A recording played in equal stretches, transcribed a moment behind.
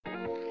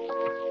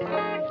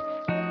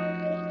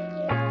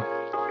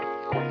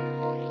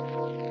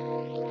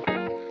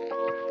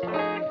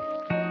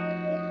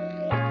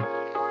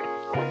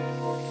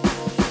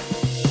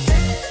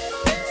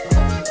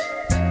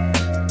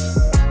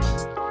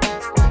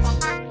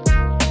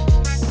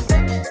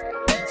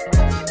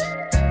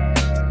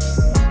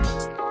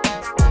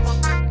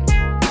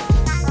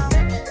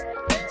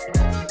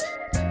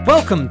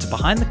Welcome to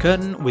Behind the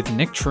Curtain with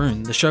Nick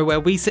Troon, the show where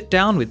we sit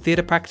down with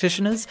theatre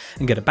practitioners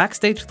and get a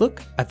backstage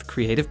look at the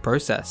creative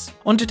process.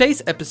 On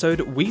today's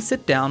episode, we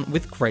sit down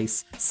with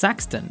Grace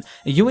Saxton,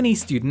 a UNE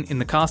student in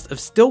the cast of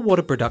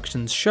Stillwater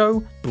Productions'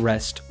 show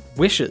Breast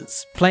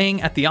Wishes,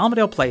 playing at the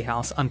Armidale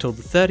Playhouse until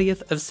the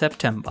 30th of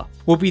September.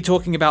 We'll be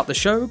talking about the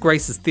show,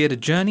 Grace's theatre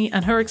journey,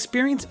 and her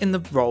experience in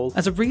the role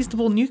as a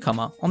reasonable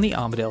newcomer on the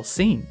Armidale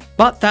scene.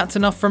 But that's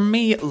enough from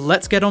me,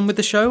 let's get on with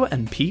the show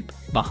and peep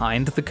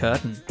behind the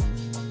curtain.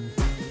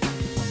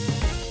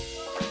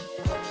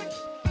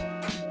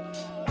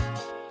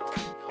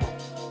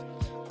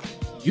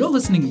 You're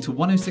listening to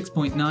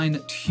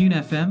 106.9 Tune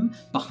FM,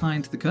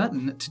 Behind the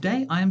Curtain.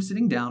 Today I am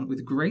sitting down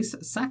with Grace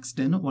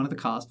Saxton, one of the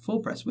cast for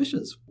Breast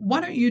Wishes.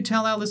 Why don't you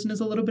tell our listeners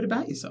a little bit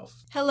about yourself?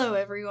 Hello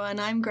everyone,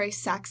 I'm Grace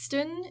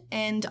Saxton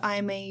and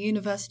I'm a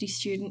university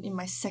student in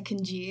my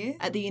second year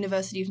at the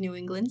University of New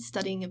England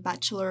studying a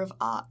Bachelor of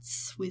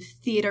Arts with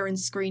Theatre and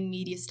Screen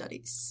Media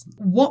Studies.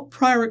 What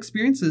prior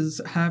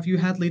experiences have you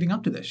had leading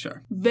up to this show?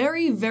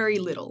 Very, very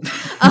little.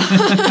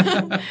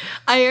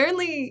 I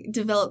only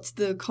developed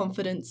the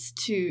confidence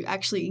to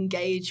actually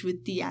engage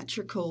with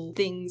theatrical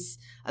things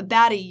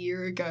about a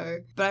year ago,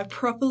 but I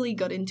properly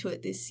got into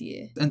it this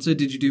year. And so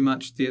did you do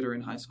much theatre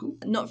in high school?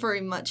 Not very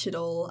much at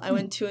all. I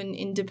went to an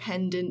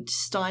independent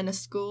Steiner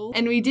school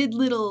and we did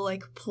little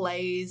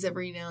plays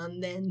every now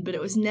and then, but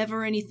it was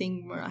never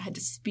anything where I had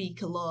to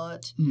speak a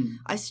lot.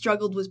 I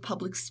struggled with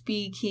public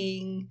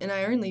speaking and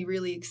I only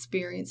really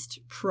experienced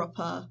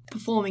proper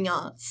performing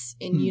arts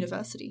in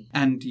university.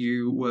 And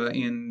you were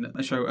in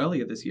a show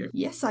earlier this year?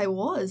 Yes, I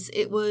was.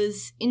 It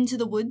was Into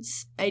the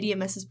Woods,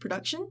 ADMS's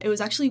production. It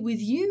was actually with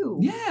you.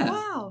 Yeah.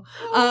 Wow.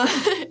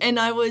 And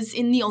I was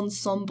in the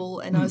ensemble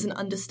and I was an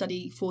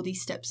understudy for the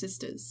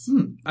Stepsisters.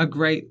 A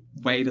great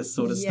way to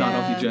sort of start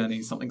off your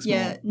journey, something small.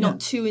 Yeah, not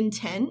too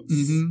intense.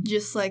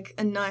 Just like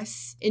a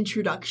nice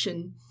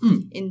introduction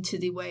into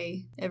the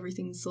way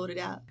everything's sorted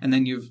out. And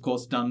then you've, of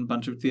course, done a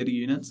bunch of theatre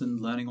units and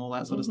learning all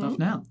that sort of stuff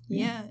now.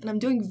 Yeah, and I'm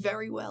doing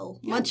very well.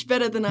 Yeah. Much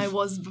better than I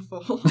was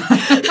before.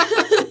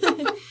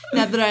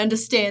 Now that I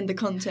understand the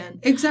content.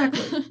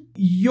 Exactly.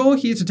 You're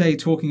here today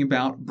talking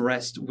about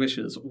Breast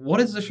Wishes.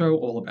 What is the show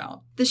all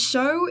about? The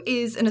show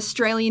is an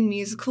Australian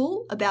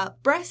musical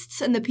about breasts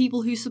and the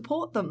people who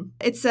support them.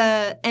 It's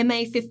a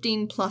MA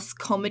 15 plus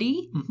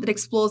comedy that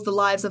explores the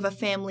lives of a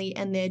family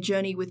and their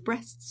journey with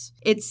breasts.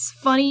 It's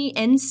funny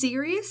and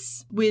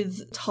serious,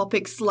 with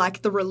topics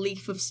like the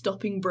relief of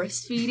stopping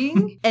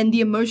breastfeeding and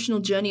the emotional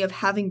journey of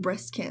having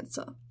breast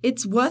cancer.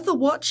 It's worth a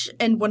watch,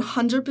 and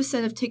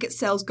 100% of ticket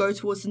sales go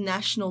towards the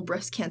National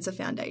Breast Cancer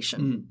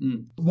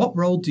Foundation. What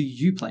role do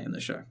you play in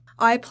the show?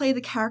 I play the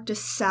character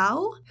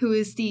Sal, who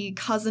is the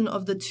cousin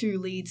of the two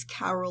leads,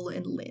 Carol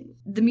and Lynn.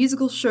 The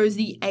musical shows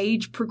the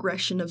age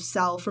progression of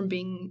Sal from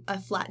being a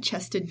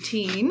flat-chested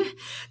teen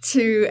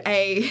to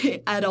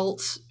a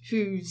adult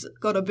who's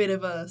got a bit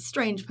of a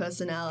strange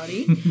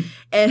personality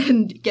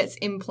and gets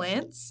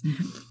implants.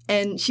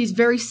 And she's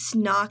very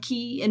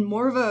snarky and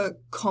more of a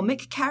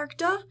comic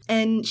character.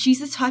 And she's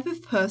the type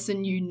of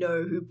person you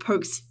know who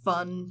pokes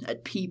fun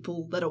at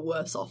people that are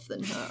worse off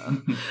than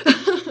her.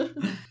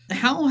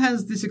 How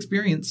has this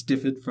experience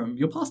differed from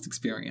your past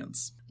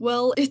experience?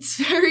 Well, it's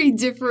very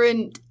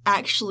different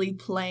actually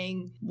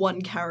playing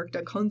one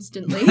character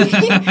constantly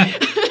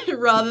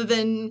rather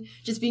than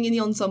just being in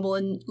the ensemble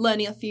and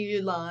learning a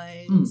few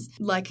lines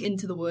like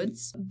Into the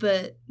Woods.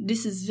 But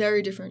this is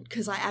very different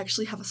because I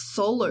actually have a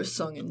solo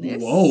song in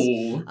this.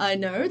 Whoa. I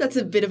know, that's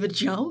a bit of a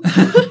jump.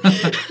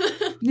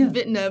 A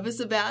bit nervous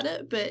about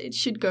it, but it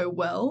should go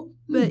well.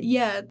 But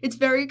yeah, it's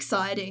very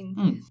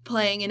exciting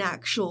playing an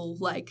actual,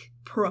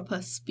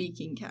 proper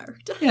speaking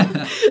character.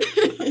 Yeah.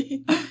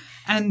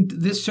 And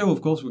this show,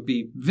 of course, would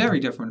be very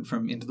different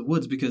from Into the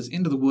Woods because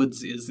Into the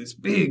Woods is this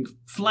big,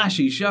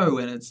 flashy show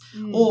and it's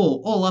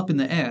all up in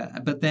the air.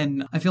 But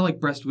then I feel like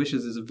Breast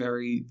Wishes is a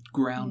very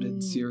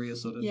grounded,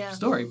 serious sort of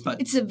story.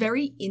 But it's a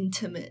very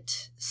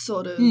intimate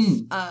sort of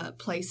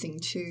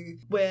placing too,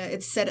 where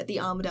it's set at the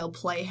Armidale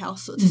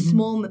Playhouse. So it's a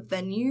small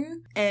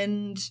venue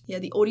and,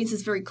 the audience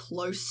is very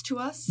close to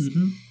us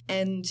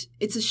and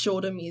it's a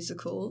shorter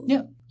musical.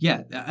 Yeah.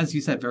 Yeah, as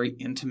you said, very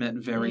intimate,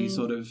 very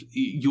sort of,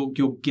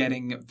 you're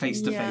getting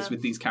face-to-face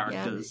with these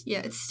characters. Yeah,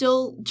 it's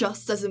still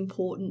just as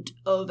important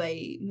of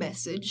a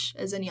message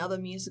as any other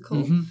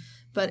musical,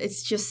 but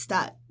it's just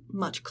that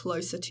much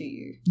closer to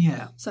you.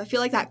 Yeah. So I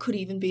feel like that could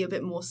even be a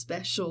bit more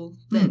special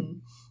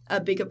than a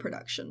bigger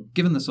production.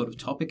 Given the sort of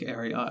topic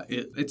area,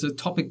 it's a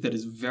topic that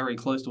is very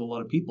close to a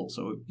lot of people.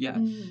 So,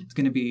 it's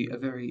going to be a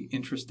very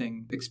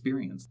interesting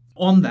experience.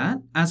 On that,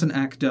 as an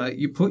actor,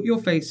 you put your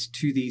face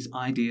to these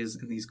ideas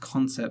and these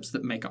concepts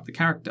that make up the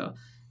character.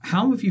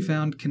 How have you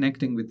found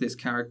connecting with this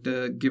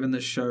character, given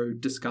the show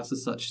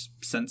discusses such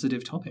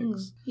sensitive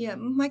topics? Yeah,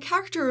 my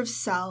character of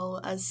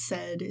Sal, as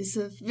said, is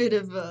a bit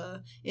of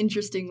a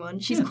interesting one.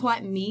 She's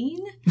quite mean,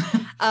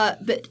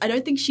 but I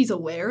don't think she's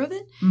aware of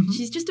it.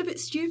 She's just a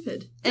bit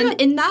stupid. And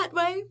in that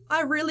way,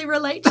 I really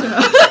relate to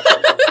her.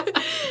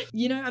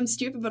 I'm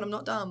stupid, but I'm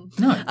not dumb.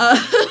 No.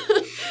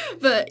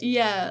 But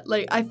yeah,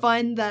 like I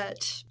find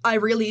that I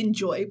really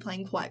enjoy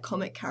playing quite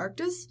comic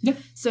characters. Yeah.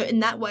 So in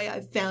that way,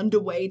 I've found a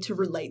way to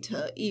relate to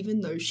her,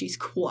 even though she's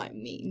quite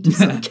mean to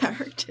some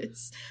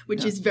characters,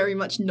 which is very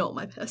much not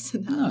my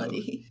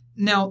personality.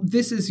 Now,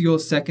 this is your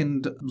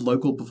second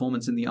local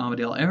performance in the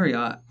Armidale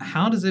area.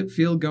 How does it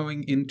feel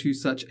going into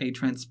such a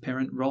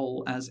transparent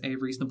role as a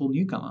reasonable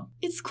newcomer?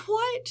 It's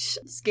quite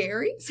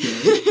scary.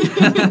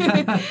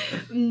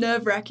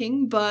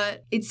 Nerve-wracking,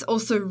 but it's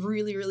also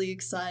really, really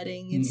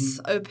exciting. It's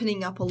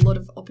opening up a lot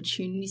of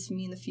opportunities for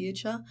me in the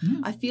future.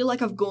 Yeah. I feel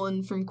like I've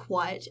gone from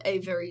quite a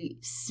very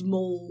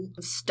small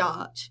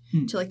start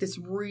to like this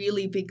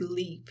really big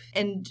leap.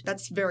 And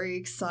that's very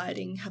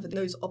exciting, having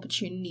those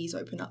opportunities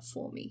open up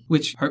for me.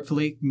 Which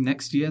hopefully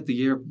next year, the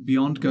year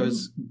beyond,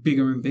 goes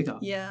bigger and bigger.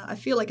 Yeah, I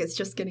feel like it's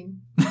just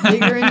getting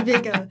bigger and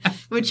bigger,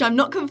 which I'm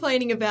not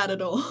complaining about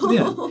at all.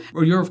 Yeah.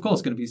 Well, you're, of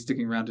course, going to be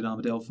sticking around in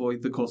Armidale for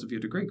the course of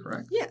your degree,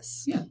 correct?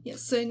 Yes. Yeah.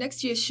 Yes. So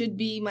next year should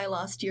be my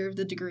last year of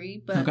the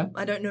degree, but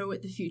I don't know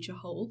what the future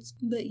holds.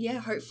 But yeah,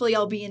 hopefully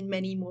I'll be in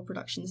many more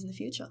productions in the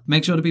future.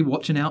 Make sure to be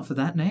watching out for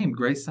that name,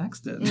 Grace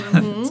Saxton.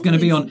 It's going to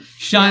be on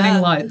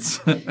Shining Lights.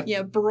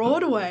 Yeah,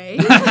 Broadway.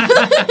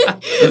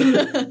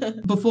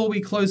 Before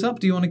we close up,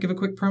 do you want to give a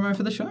quick promo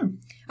for the show?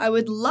 I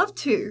would love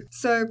to.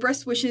 So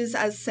Breast Wishes,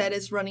 as said,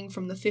 is running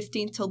from the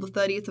 15th till the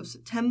 30th of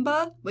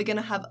September. We're going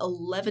to have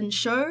 11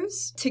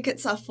 shows.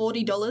 Tickets are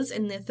 $40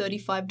 and they're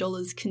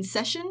 $35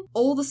 concession.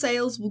 All the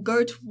sales will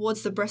go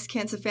towards the Breast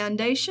Cancer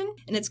Foundation,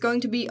 and it's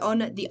going to be on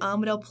the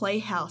Armidale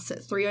Playhouse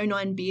at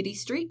 309 Beatty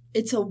Street.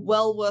 It's a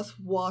well worth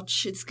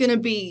watch. It's going to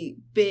be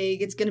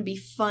big. It's going to be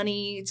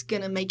funny. It's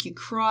going to make you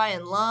cry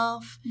and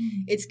laugh.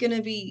 It's going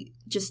to be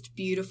just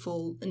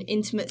beautiful, an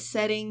intimate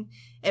setting.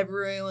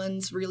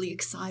 Everyone's really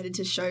excited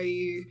to show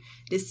you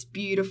this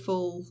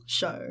beautiful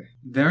show.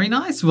 Very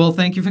nice. Well,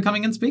 thank you for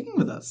coming and speaking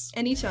with us.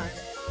 Anytime.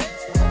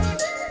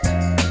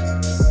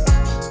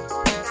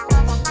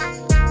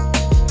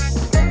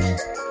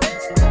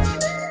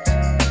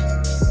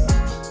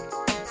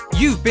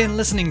 You've been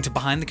listening to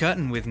Behind the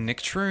Curtain with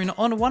Nick Troon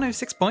on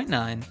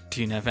 106.9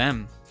 Tune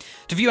FM.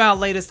 To view our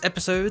latest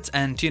episodes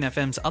and Tune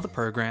FM's other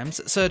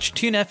programs, search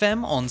Tune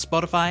FM on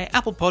Spotify,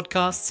 Apple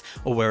Podcasts,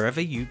 or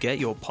wherever you get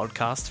your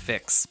podcast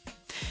fix.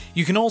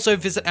 You can also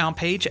visit our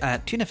page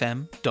at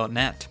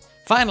tunefm.net.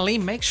 Finally,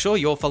 make sure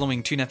you're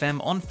following Tune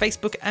FM on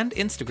Facebook and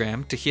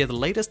Instagram to hear the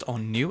latest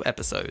on new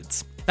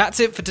episodes. That's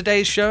it for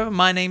today's show.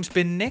 My name's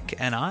been Nick,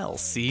 and I'll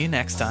see you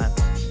next time.